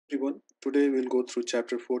Everyone. Today we'll go through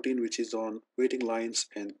chapter 14, which is on waiting lines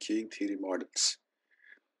and queuing theory models.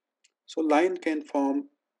 So line can form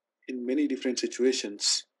in many different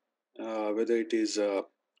situations, whether it is a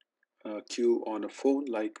queue on a phone,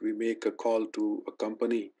 like we make a call to a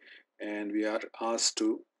company and we are asked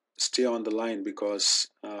to stay on the line because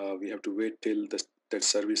we have to wait till that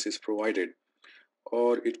service is provided.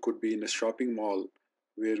 Or it could be in a shopping mall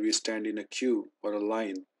where we stand in a queue or a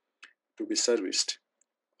line to be serviced.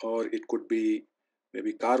 Or it could be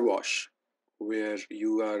maybe car wash where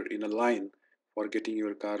you are in a line for getting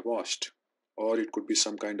your car washed, or it could be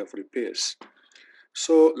some kind of repairs.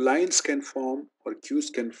 So lines can form or queues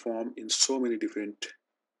can form in so many different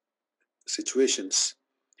situations.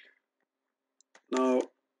 Now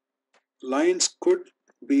lines could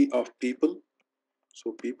be of people,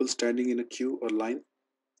 so people standing in a queue or line,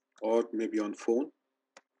 or maybe on phone,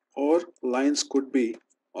 or lines could be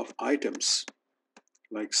of items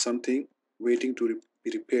like something waiting to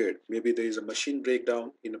be repaired. Maybe there is a machine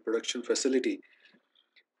breakdown in a production facility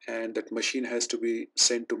and that machine has to be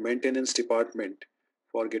sent to maintenance department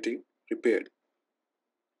for getting repaired.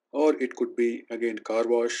 Or it could be again car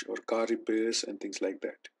wash or car repairs and things like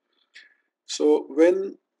that. So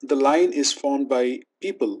when the line is formed by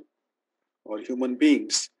people or human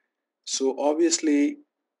beings, so obviously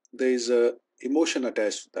there is a emotion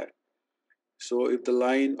attached to that. So if the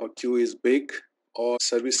line or queue is big or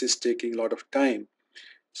service is taking a lot of time,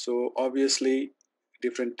 so obviously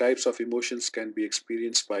different types of emotions can be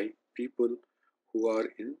experienced by people who are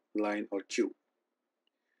in line or queue.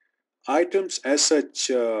 Items as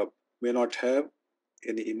such may not have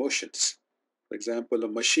any emotions. For example, a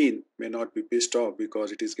machine may not be pissed off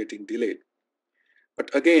because it is getting delayed.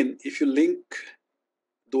 But again, if you link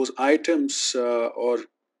those items or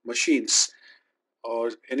machines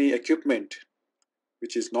or any equipment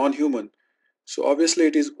which is non-human, so obviously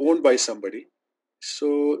it is owned by somebody.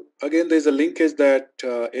 So again, there is a linkage that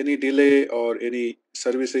any delay or any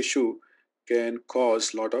service issue can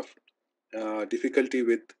cause a lot of difficulty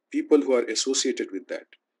with people who are associated with that.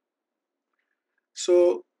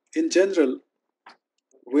 So in general,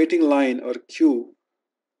 waiting line or queue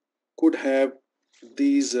could have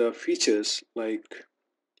these features like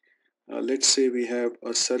let's say we have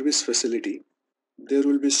a service facility. There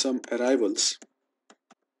will be some arrivals.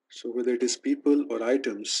 So whether it is people or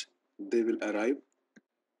items, they will arrive.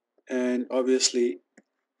 And obviously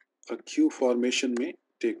a queue formation may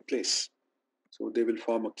take place. So they will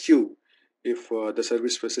form a queue if the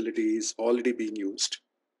service facility is already being used.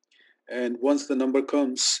 And once the number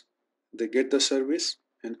comes, they get the service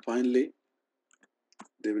and finally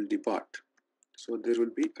they will depart. So there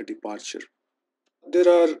will be a departure. There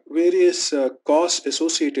are various costs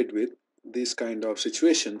associated with these kind of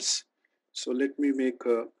situations. So let me make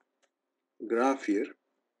a graph here.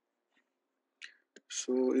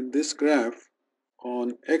 So in this graph,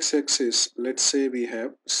 on x-axis, let's say we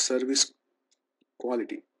have service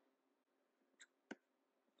quality.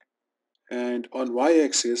 And on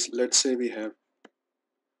y-axis, let's say we have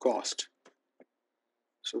cost.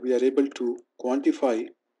 So we are able to quantify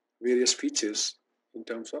various features in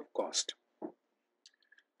terms of cost.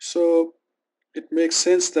 So it makes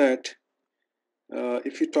sense that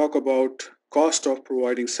if you talk about cost of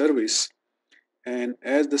providing service, and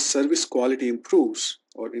as the service quality improves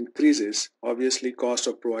or increases, obviously cost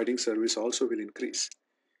of providing service also will increase.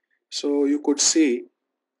 So you could see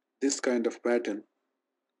this kind of pattern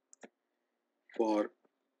for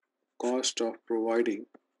cost of providing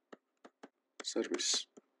service.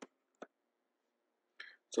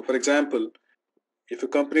 So for example, if a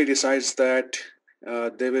company decides that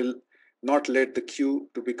they will not let the queue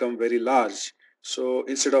to become very large, so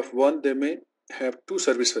instead of one, they may have two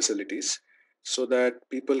service facilities so that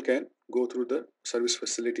people can go through the service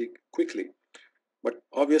facility quickly. But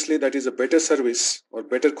obviously that is a better service or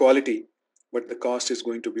better quality, but the cost is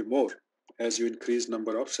going to be more as you increase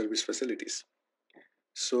number of service facilities.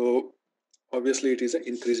 So obviously it is an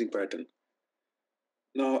increasing pattern.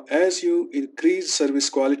 Now, as you increase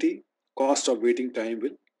service quality, cost of waiting time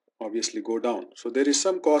will obviously go down. So there is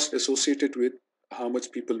some cost associated with how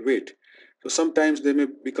much people wait. So sometimes they may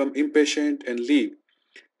become impatient and leave,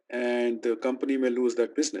 and the company may lose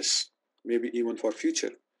that business, maybe even for future.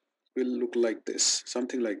 Will look like this,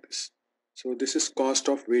 something like this. So this is cost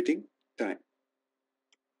of waiting time.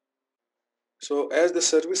 So as the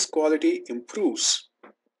service quality improves,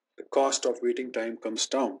 the cost of waiting time comes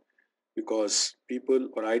down because people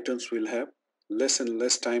or items will have less and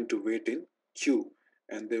less time to wait in queue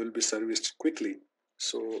and they will be serviced quickly.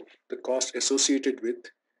 So the cost associated with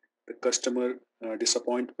the customer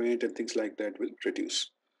disappointment and things like that will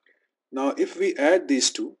reduce. Now if we add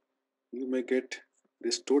these two, you may get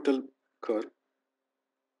this total curve,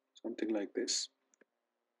 something like this.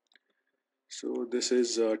 So this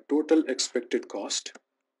is total expected cost.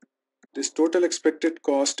 This total expected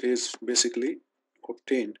cost is basically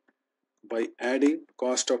obtained by adding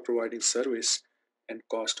cost of providing service and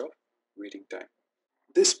cost of waiting time.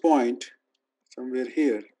 This point, somewhere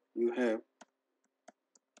here, you have,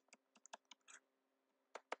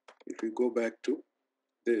 if you go back to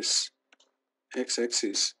this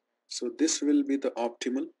x-axis, so this will be the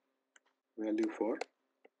optimal value for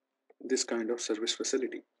this kind of service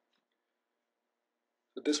facility.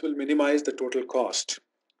 So this will minimize the total cost.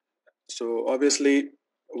 So obviously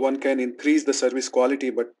one can increase the service quality,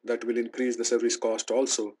 but that will increase the service cost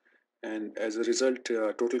also, and as a result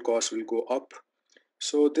total cost will go up.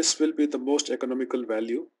 So this will be the most economical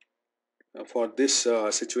value for this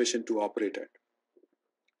situation to operate at.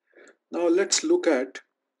 Now let's look at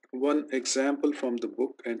one example from the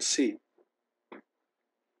book and see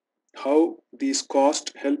how these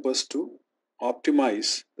costs help us to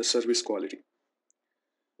optimize the service quality.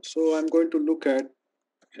 So I'm going to look at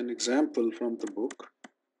an example from the book,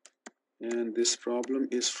 and this problem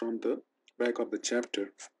is from the back of the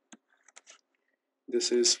chapter.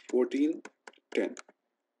 This is 1410.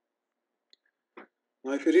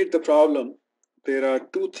 Now if you read the problem, there are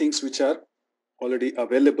two things which are already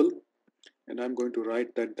available, and I'm going to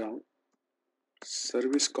write that down.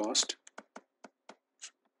 Service cost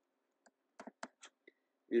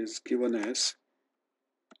is given as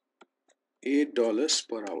 $8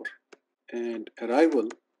 per hour, and arrival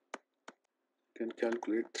can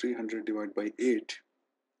calculate 300 divided by 8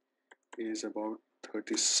 is about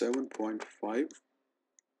 37.5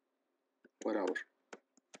 per hour.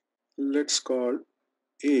 Let's call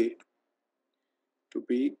A to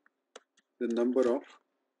be the number of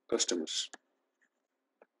customers,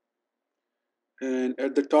 and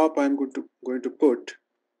at the top I'm going to put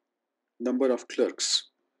number of clerks,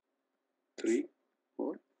 3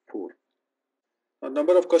 or 4. Now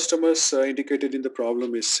number of customers indicated in the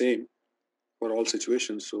problem is same for all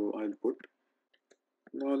situations, so I'll put.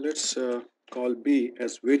 Now let's call B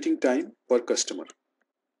as waiting time per customer.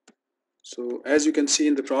 So as you can see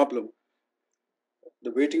in the problem,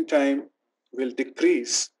 the waiting time will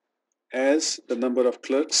decrease as the number of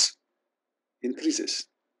clerks increases.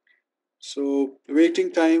 So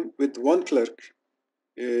waiting time with one clerk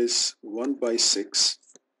is 1 by 6.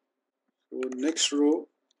 So next row,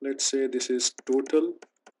 let's say this is total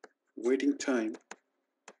waiting time.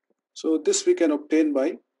 So this we can obtain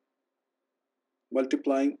by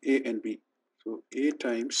multiplying A and B. So A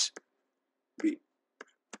times B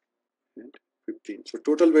and 15. So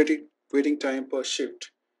total waiting time per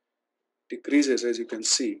shift decreases, as you can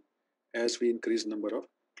see, as we increase number of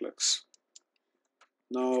clerks.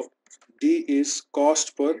 Now D is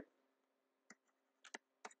cost per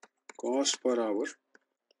hour,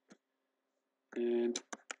 and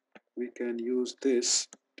we can use this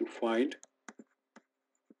to find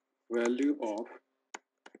value of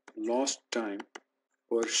lost time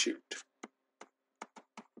per shift,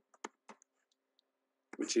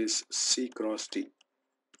 which is C cross D.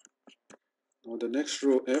 Now the next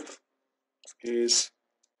row F is,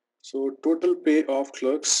 so total pay of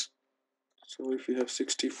clerks. So if you have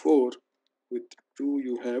 64, with 2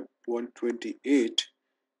 you have 128,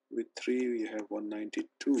 with 3 you have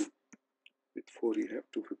 192, with 4 you have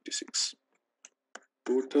 256.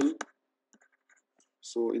 Total,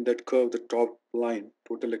 so in that curve, the top line,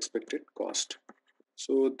 total expected cost.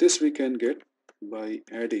 So this we can get by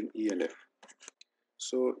adding E and F.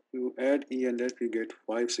 So you add E and F, you get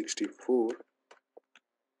 564,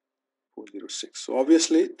 406. So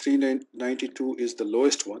obviously 392 is the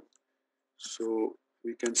lowest one. So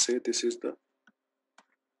we can say this is the,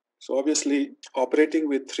 so obviously operating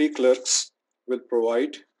with 3 clerks will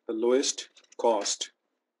provide the lowest cost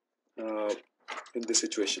in this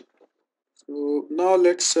situation. So now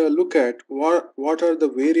let's look at what are the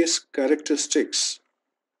various characteristics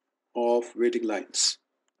of waiting lines.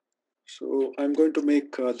 So I'm going to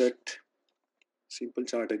make that simple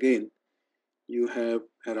chart again. You have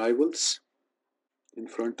arrivals in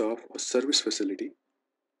front of a service facility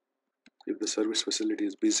if the service facility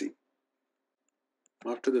is busy.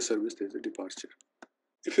 After the service, there is a departure.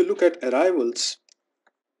 If you look at arrivals,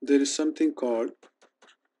 there is something called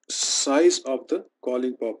size of the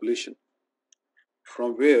calling population,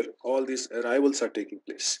 from where all these arrivals are taking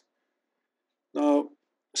place. Now,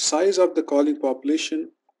 size of the calling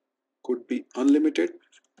population could be unlimited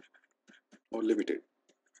or limited.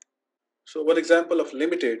 So one example of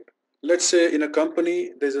limited, let's say in a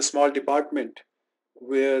company, there's a small department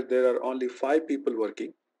where there are only 5 people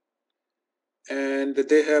working, and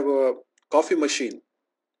they have a coffee machine.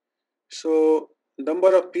 So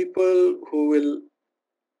number of people who will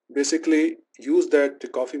basically use that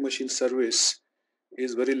coffee machine service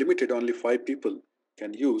is very limited. Only 5 people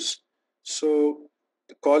can use. So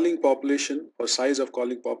the calling population or size of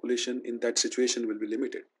calling population in that situation will be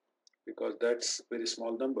limited because that's very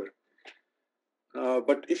small number.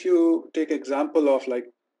 But if you take example of like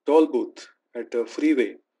toll booth at a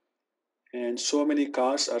freeway, and so many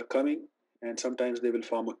cars are coming, and sometimes they will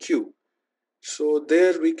form a queue. So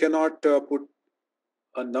there we cannot put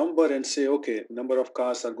a number and say, okay, number of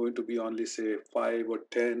cars are going to be only say 5 or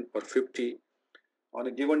 10 or 50. On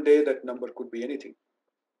a given day, that number could be anything.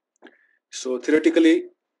 So theoretically,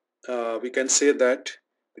 we can say that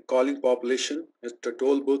the calling population at the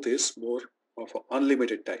toll booth is more of an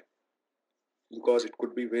unlimited type because it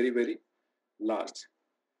could be very, very large.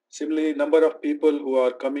 Similarly, number of people who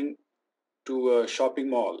are coming to a shopping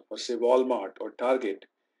mall or say Walmart or Target.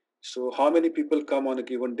 So how many people come on a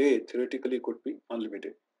given day theoretically could be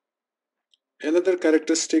unlimited. Another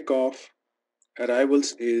characteristic of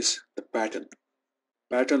arrivals is the pattern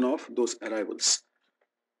of those arrivals.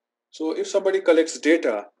 So if somebody collects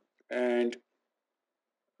data and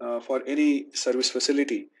for any service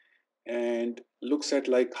facility and looks at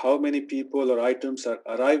like how many people or items are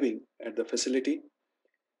arriving at the facility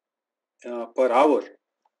per hour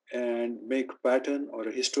and make pattern or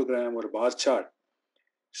a histogram or a bar chart,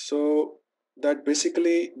 so that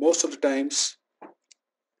basically most of the times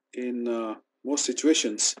in most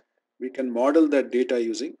situations we can model that data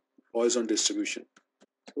using Poisson distribution.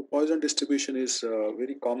 So Poisson distribution is a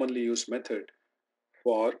very commonly used method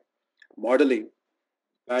for modeling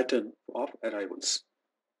pattern of arrivals.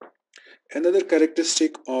 Another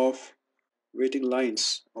characteristic of waiting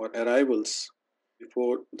lines or arrivals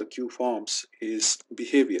before the queue forms is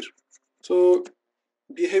behavior. So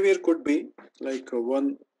behavior could be like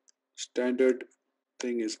one standard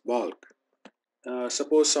thing is bulk.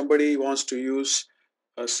 Suppose somebody wants to use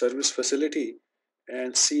a service facility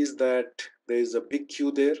and sees that there is a big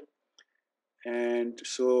queue there, and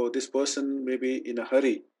so this person may be in a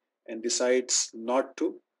hurry and decides not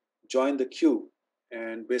to join the queue,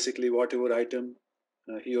 and basically whatever item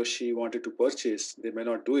he or she wanted to purchase, they may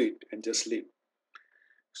not do it and just leave.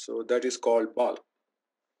 So that is called bulk.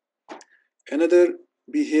 Another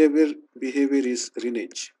behavior is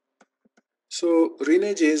renege. So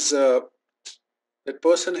renege is that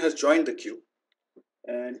person has joined the queue,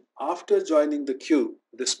 and after joining the queue,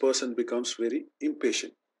 this person becomes very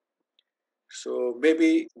impatient. So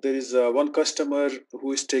maybe there is one customer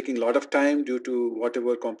who is taking a lot of time due to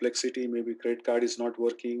whatever complexity, maybe credit card is not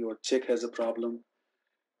working or check has a problem.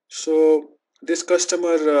 So this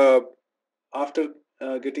customer, after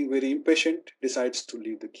getting very impatient, decides to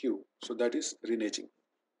leave the queue. So that is reneging.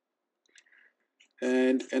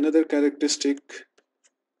 And another characteristic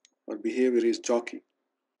or behavior is jockey.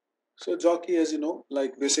 So jockey, as you know,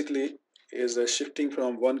 like basically is shifting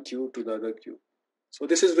from one queue to the other queue. So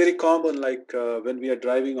this is very common, like when we are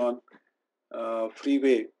driving on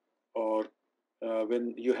freeway or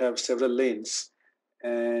when you have several lanes,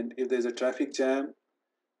 and if there's a traffic jam,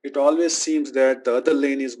 it always seems that the other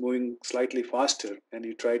lane is moving slightly faster, and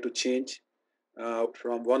you try to change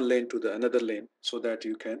from one lane to the another lane so that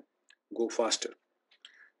you can go faster.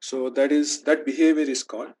 So that behavior is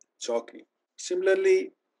called jockey.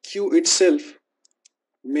 Similarly, queue itself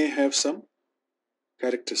may have some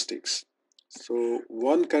characteristics. So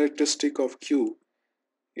one characteristic of queue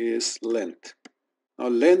is length. Now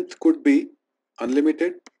length could be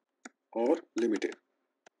unlimited or limited.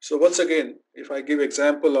 So once again, if I give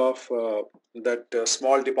example of that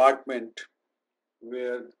small department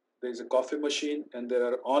where there is a coffee machine and there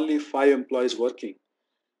are only 5 employees working.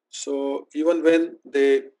 So even when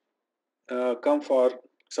they come for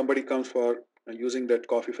somebody comes for using that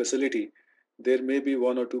coffee facility, there may be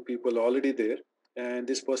 1 or 2 people already there, and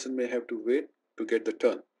this person may have to wait to get the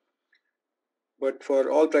turn. But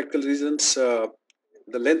for all practical reasons, the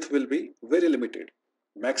length will be very limited,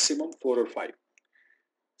 maximum 4 or 5.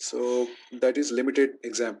 So that is limited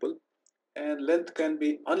example, and length can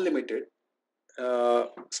be unlimited,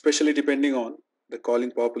 especially depending on the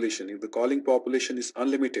calling population. If the calling population is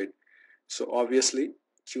unlimited, so obviously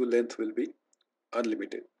queue length will be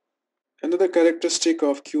unlimited. Another characteristic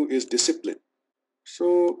of queue is discipline.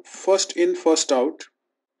 So first in, first out,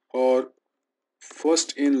 or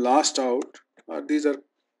first in, last out, these are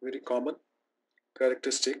very common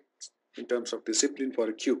characteristics in terms of discipline for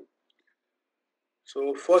a queue.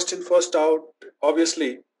 So first in, first out,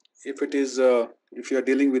 obviously, if it is if you are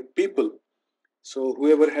dealing with people, so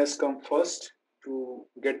whoever has come first to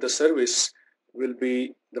get the service will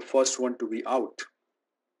be the first one to be out.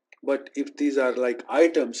 But if these are like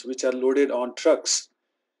items which are loaded on trucks,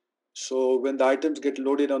 so when the items get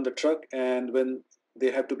loaded on the truck and when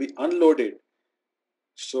they have to be unloaded,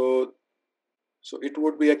 so it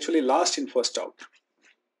would be actually last in first out,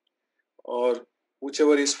 or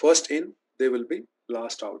whichever is first in, they will be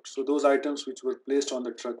last out. So those items which were placed on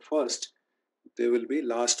the truck first, they will be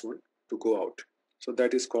last one to go out. So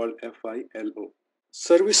that is called FILO.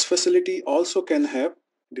 Service facility also can have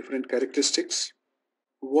different characteristics.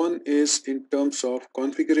 One is in terms of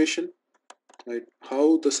configuration, like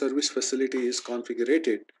how the service facility is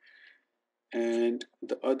configured, and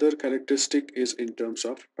the other characteristic is in terms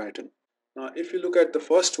of pattern. Now, if you look at the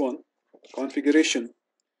first one, configuration,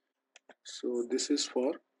 so this is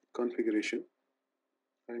for configuration.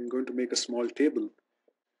 I'm going to make a small table.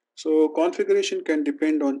 So configuration can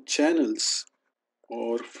depend on channels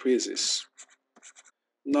or phases.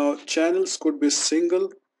 Now, channels could be single,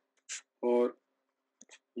 or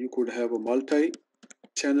you could have a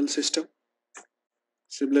multi-channel system.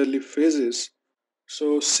 Similarly, phases.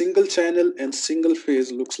 So single channel and single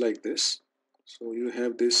phase looks like this. So you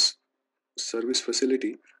have this service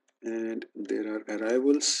facility and there are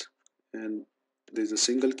arrivals and there's a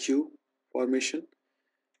single queue formation.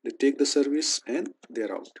 They take the service and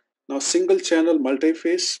they're out. Now single channel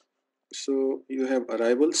multi-phase. So you have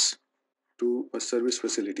arrivals to a service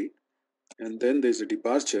facility and then there's a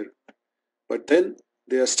departure, but then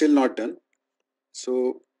they are still not done.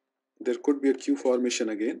 So there could be a queue formation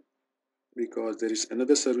again because there is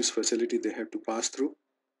another service facility they have to pass through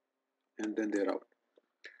and then they're out.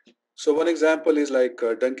 So one example is like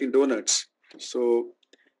Dunkin' Donuts. So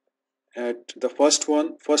at the first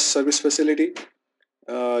service facility,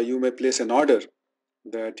 you may place an order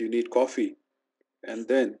that you need coffee, and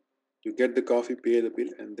then you get the coffee, pay the bill,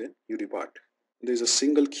 and then you depart. There's a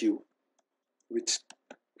single queue which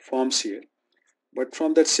forms here, but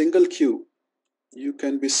from that single queue, you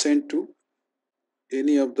can be sent to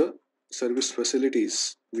any of the service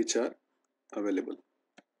facilities which are available.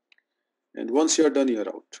 And once you are done, you are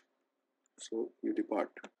out. So you depart.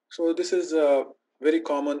 So this is very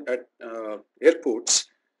common at airports,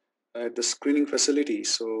 at the screening facility.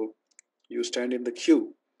 So you stand in the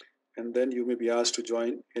queue and then you may be asked to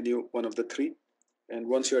join any one of the three. And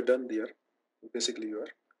once you are done there, basically you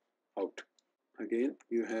are out. Again,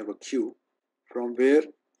 you have a queue from where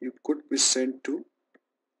you could be sent to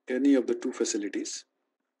any of the two facilities.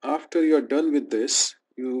 After you are done with this,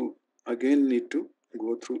 you again need to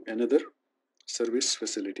go through another service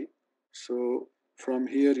facility. So from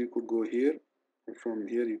here you could go here, and from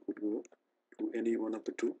here you could go to any one of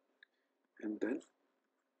the two, and then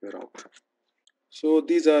you're out. So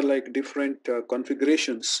these are like different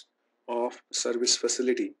configurations of service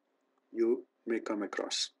facility you may come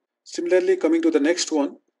across. Similarly, coming to the next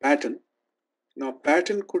one, pattern. Now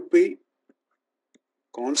pattern could be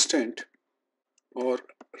constant or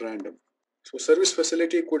random. So service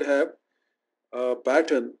facility could have a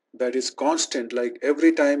pattern that is constant, like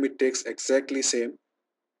every time it takes exactly same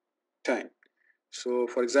time. So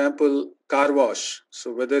for example, car wash.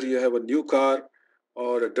 So whether you have a new car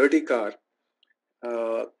or a dirty car,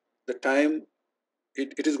 uh, the time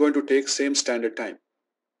it is going to take same standard time.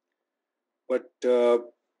 But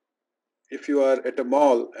if you are at a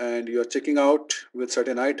mall and you are checking out with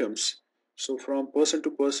certain items, so from person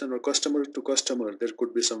to person or customer to customer, there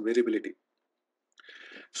could be some variability.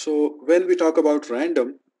 So when we talk about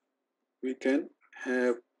random, we can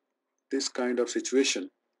have this kind of situation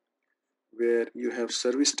where you have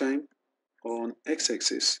service time on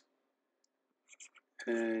x-axis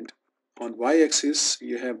and on y-axis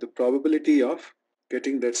you have the probability of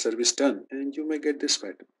getting that service done, and you may get this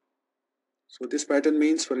pattern. So this pattern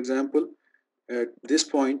means, for example, at this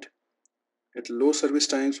point, at low service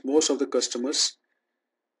times, most of the customers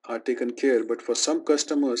are taken care, but for some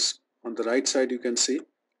customers on the right side you can see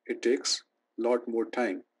it takes a lot more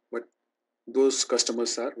time, but those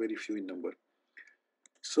customers are very few in number.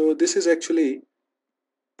 So this is actually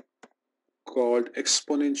called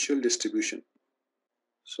exponential distribution.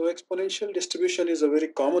 So exponential distribution is a very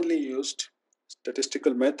commonly used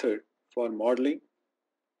statistical method for modeling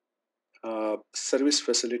service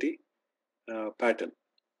facility pattern,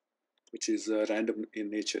 which is random in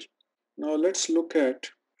nature. Now let's look at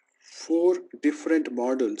four different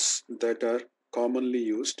models that are commonly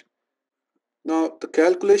used. Now the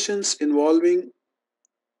calculations involving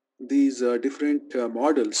these different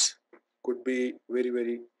models could be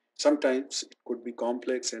very, sometimes it could be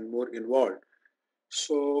complex and more involved.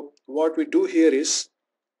 So what we do here is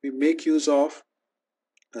we make use of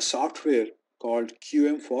a software called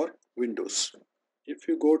QM for Windows. If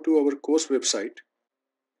you go to our course website,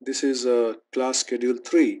 this is class schedule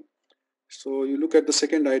 3. So you look at the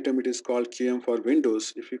second item, it is called QM for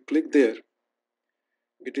Windows. If you click there,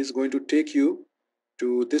 it is going to take you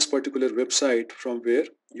to this particular website from where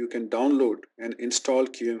you can download and install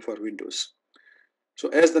QM for Windows. So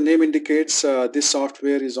as the name indicates, this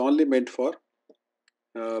software is only meant for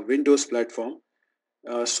Windows platform.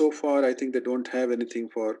 So far, I think they don't have anything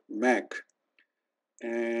for Mac.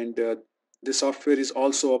 And the software is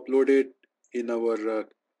also uploaded in our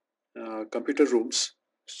computer rooms.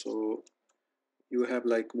 So you have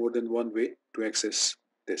like more than one way to access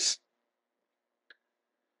this.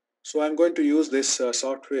 So I'm going to use this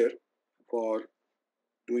software for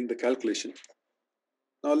doing the calculation.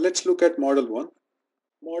 Now let's look at model 1.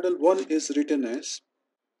 Model 1 is written as,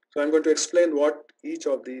 so I'm going to explain what each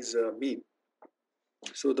of these mean.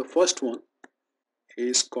 So the first one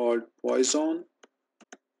is called Poisson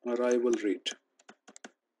arrival rate.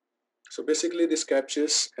 So basically this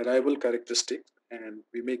captures arrival characteristic, and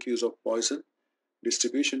we make use of Poisson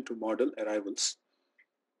distribution to model arrivals.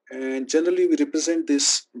 And generally we represent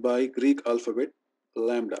this by Greek alphabet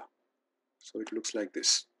lambda. So it looks like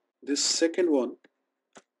this. This second one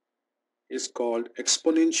is called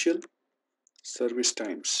exponential service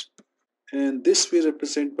times. And this we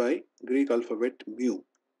represent by Greek alphabet mu.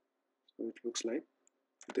 So it looks like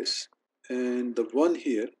this. And the one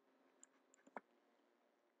here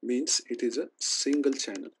means it is a single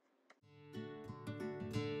channel.